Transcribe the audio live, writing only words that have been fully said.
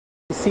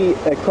see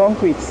a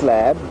concrete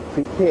slab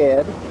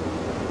prepared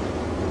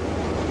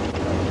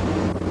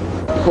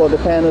for the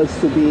panels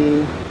to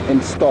be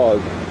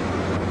installed.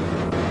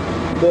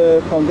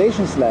 The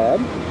foundation slab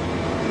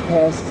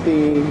has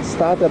the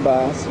starter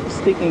bars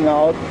sticking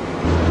out.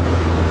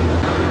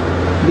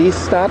 These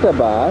starter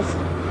bars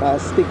are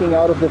sticking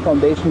out of the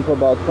foundation for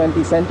about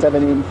 20 centimeters,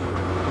 7 inch.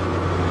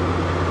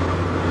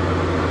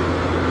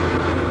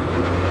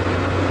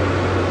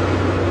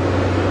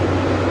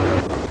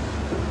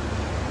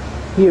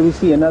 Here we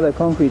see another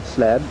concrete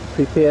slab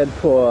prepared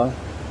for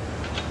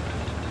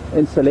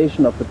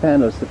installation of the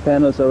panels. The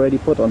panels are already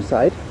put on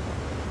site,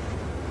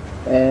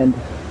 and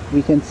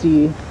we can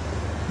see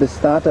the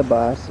starter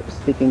bars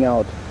sticking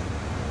out.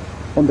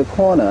 On the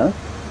corner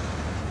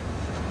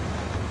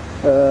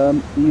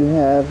you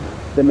have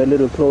them a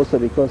little closer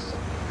because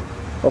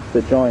of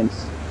the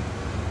joints.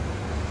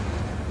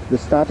 The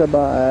starter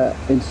bar are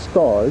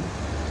installed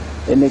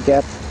in a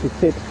gap to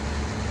fit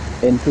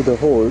into the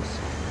holes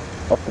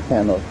of the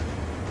panel.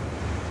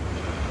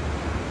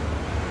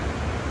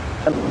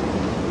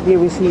 Here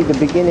we see the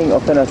beginning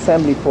of an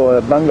assembly for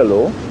a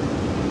bungalow,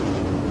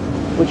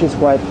 which is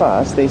quite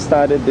fast. They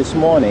started this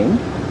morning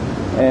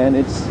and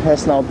it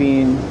has now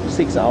been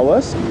 6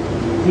 hours.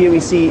 Here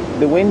we see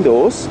the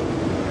windows.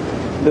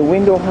 The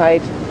window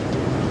height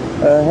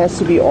has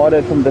to be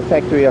ordered from the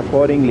factory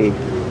accordingly.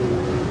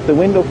 The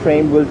window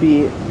frame will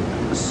be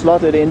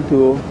slotted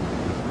into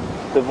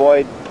the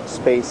void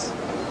space.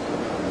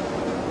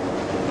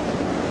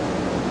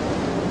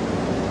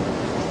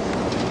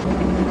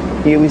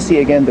 Here we see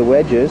again the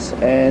wedges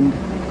and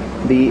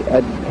the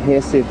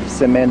adhesive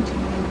cement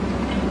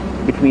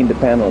between the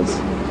panels.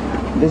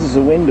 This is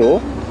a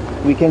window.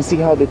 We can see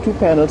how the two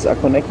panels are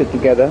connected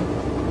together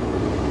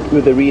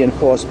with a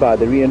reinforced bar.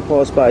 The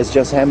reinforced bar is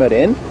just hammered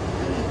in,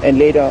 and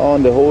later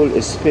on the hole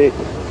is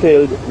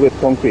filled with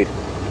concrete.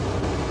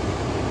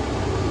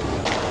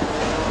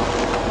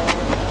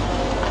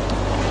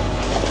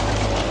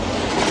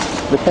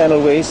 The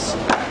panel weighs,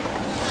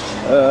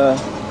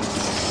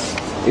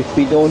 if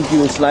we don't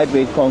use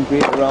lightweight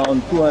concrete,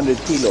 around 200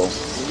 kilo,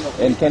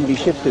 and can be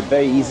shifted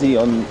very easy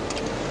on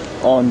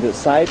the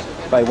site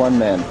by one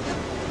man.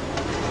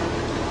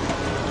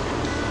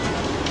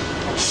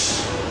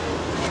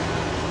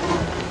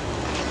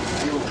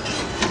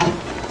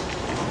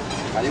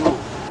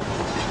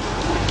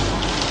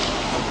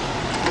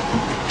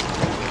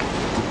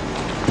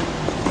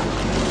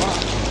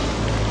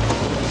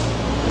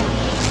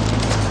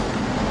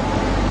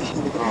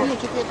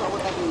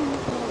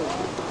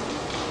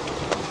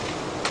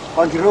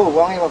 Con chiro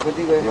uangnya apa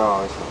berarti gue?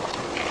 Ya.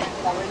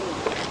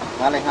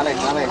 Ngalih.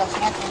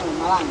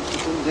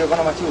 Dia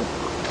kana maju.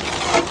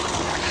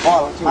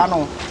 Oh,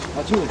 maju.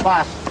 Maju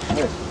pas.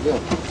 Yo.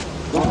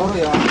 Loro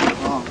ya.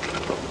 Oh.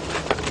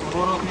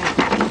 Loro ni.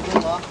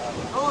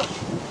 Terus.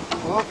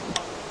 Oh.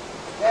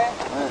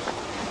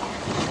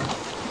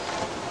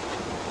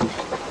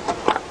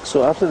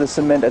 So after the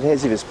cement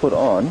adhesive is put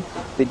on,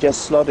 they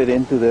just slot it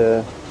into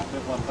the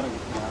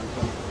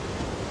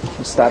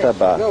starter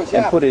bar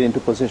and put it into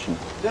position.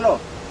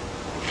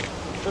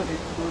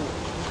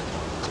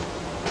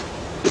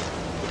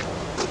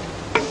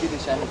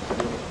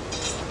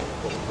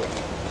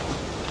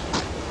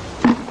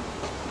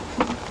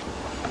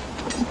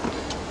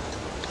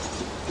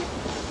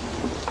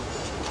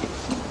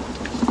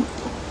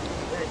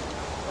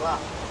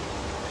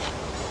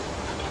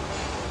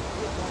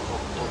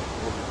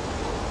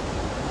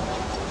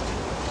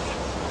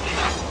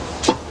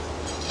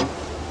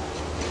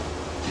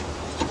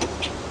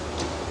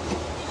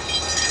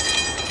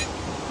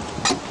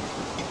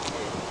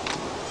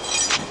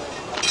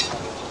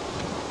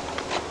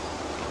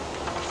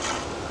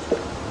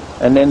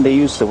 And then they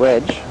use the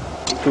wedge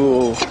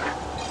to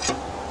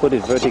put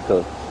it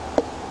vertical.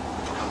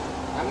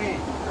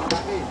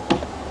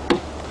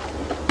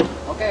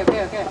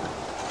 Okay.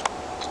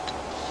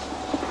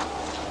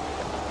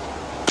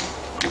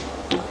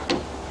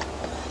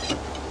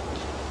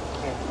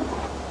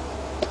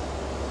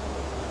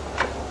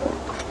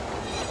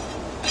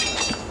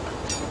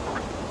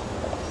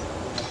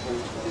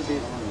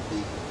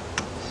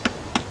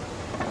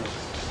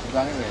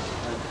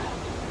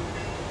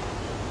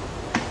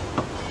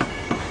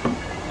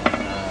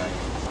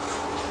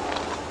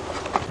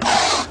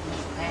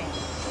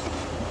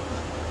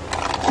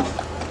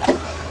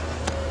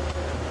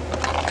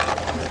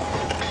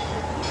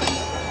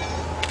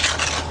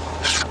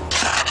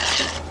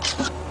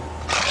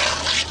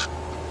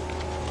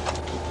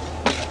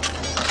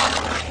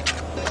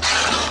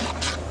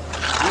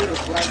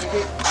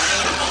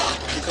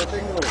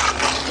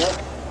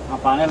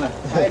 Apane lah?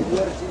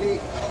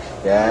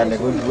 Ya, nek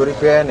gue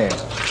riben nih.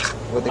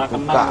 Gue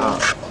buka.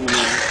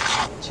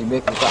 Cime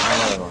buka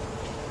ana.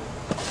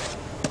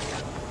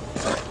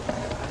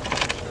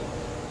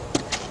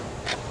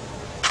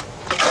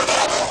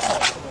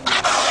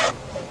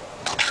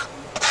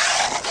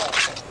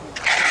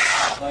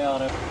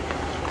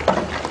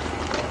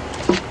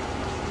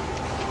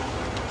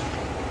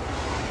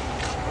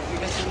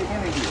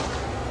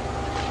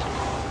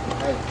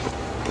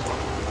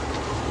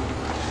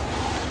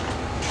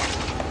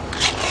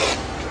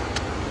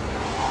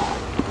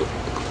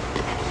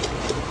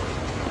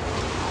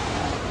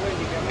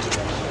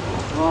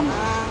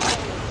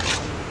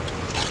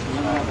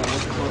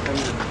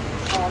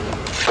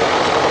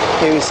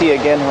 Here we see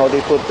again how they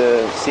put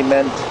the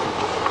cement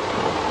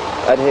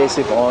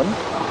adhesive on.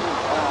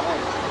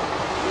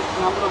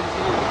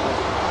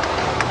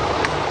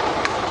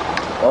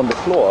 On the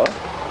floor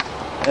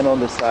and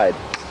on the side.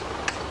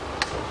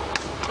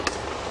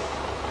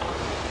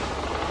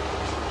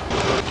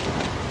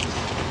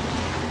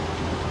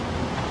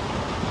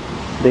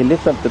 They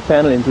lift up the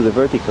panel into the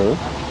vertical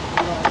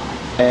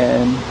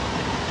and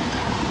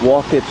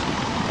walk it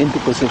into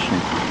position.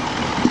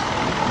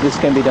 This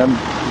can be done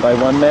by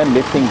one man,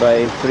 lifting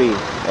by three.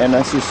 And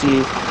as you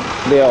see,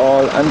 they are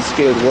all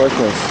unskilled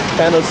workers.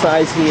 Panel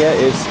size here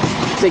is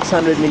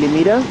 600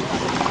 millimeter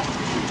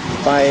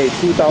by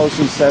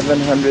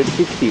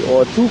 2,750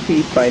 or 2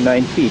 feet by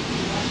 9 feet.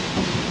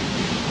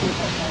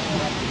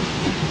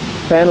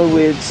 Panel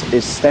width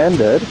is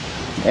standard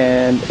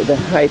and the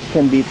height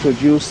can be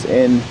produced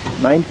in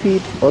 9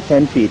 feet or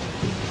 10 feet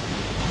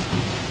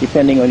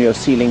depending on your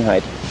ceiling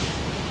height.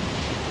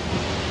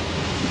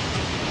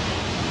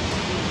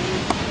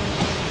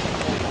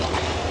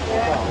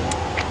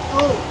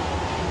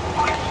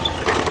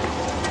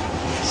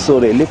 So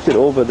they lift it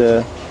over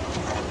the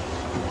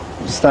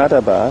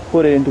starter bar,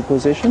 put it into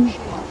position,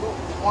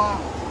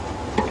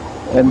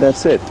 and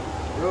that's it.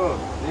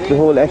 The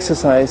whole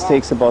exercise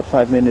takes about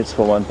 5 minutes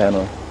for one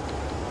panel.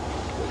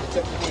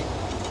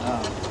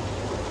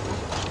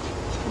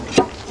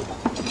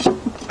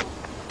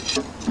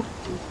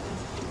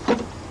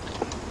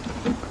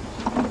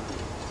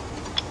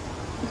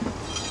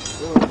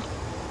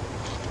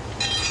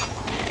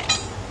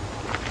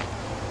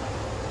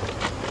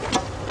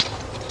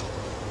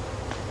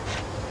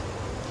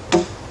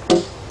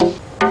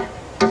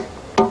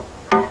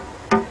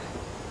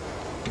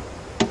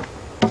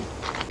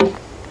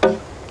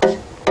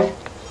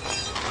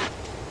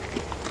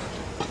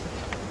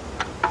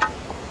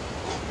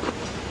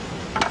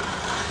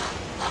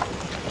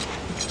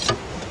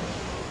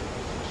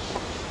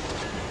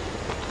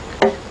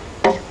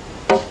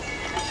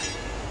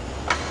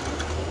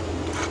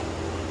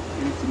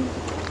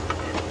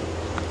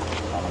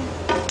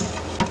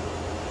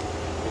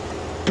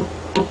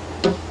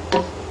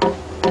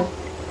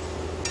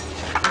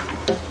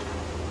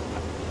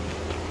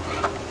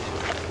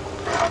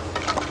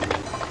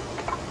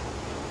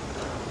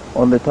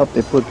 On the top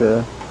they put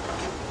the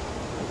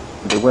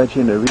wedge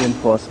in, a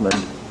reinforcement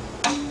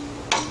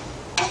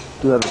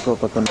to have a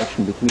proper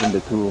connection between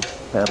the two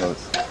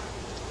panels.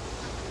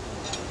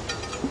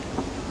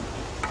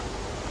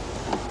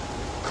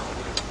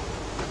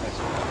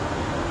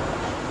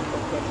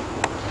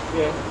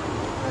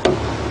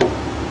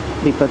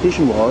 The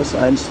partition walls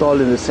are installed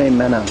in the same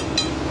manner.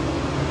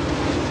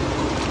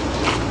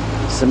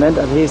 Cement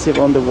adhesive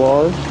on the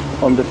wall,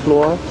 on the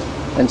floor,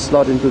 and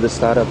slot into the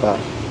starter bar.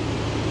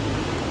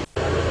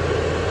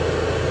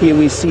 Here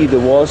we see the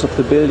walls of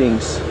the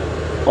buildings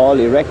all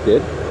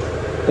erected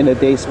in a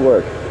day's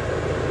work.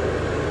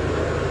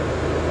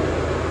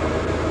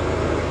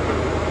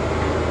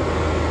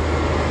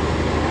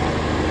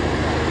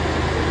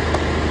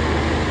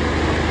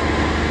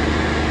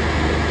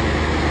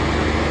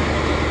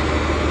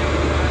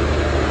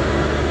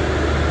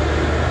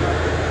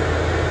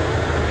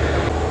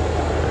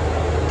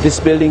 This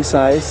building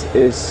size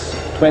is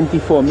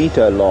 24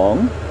 meter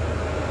long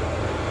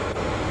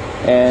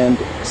and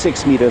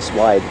 6 meters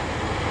wide.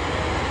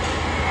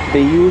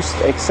 They used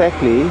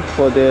exactly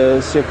for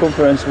the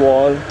circumference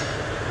wall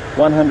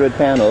 100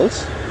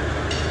 panels,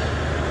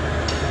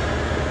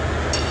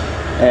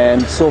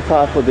 and so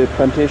far for the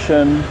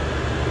partition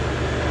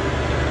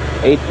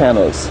 8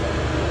 panels,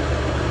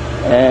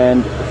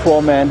 and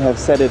 4 men have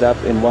set it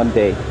up in one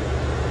day,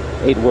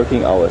 8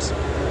 working hours.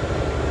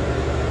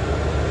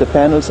 The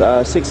panels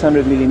are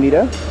 600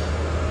 millimeter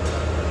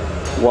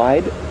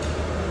wide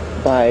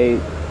by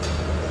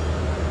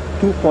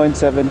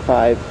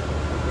 2.75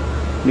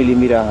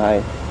 millimeter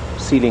high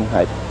ceiling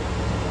height.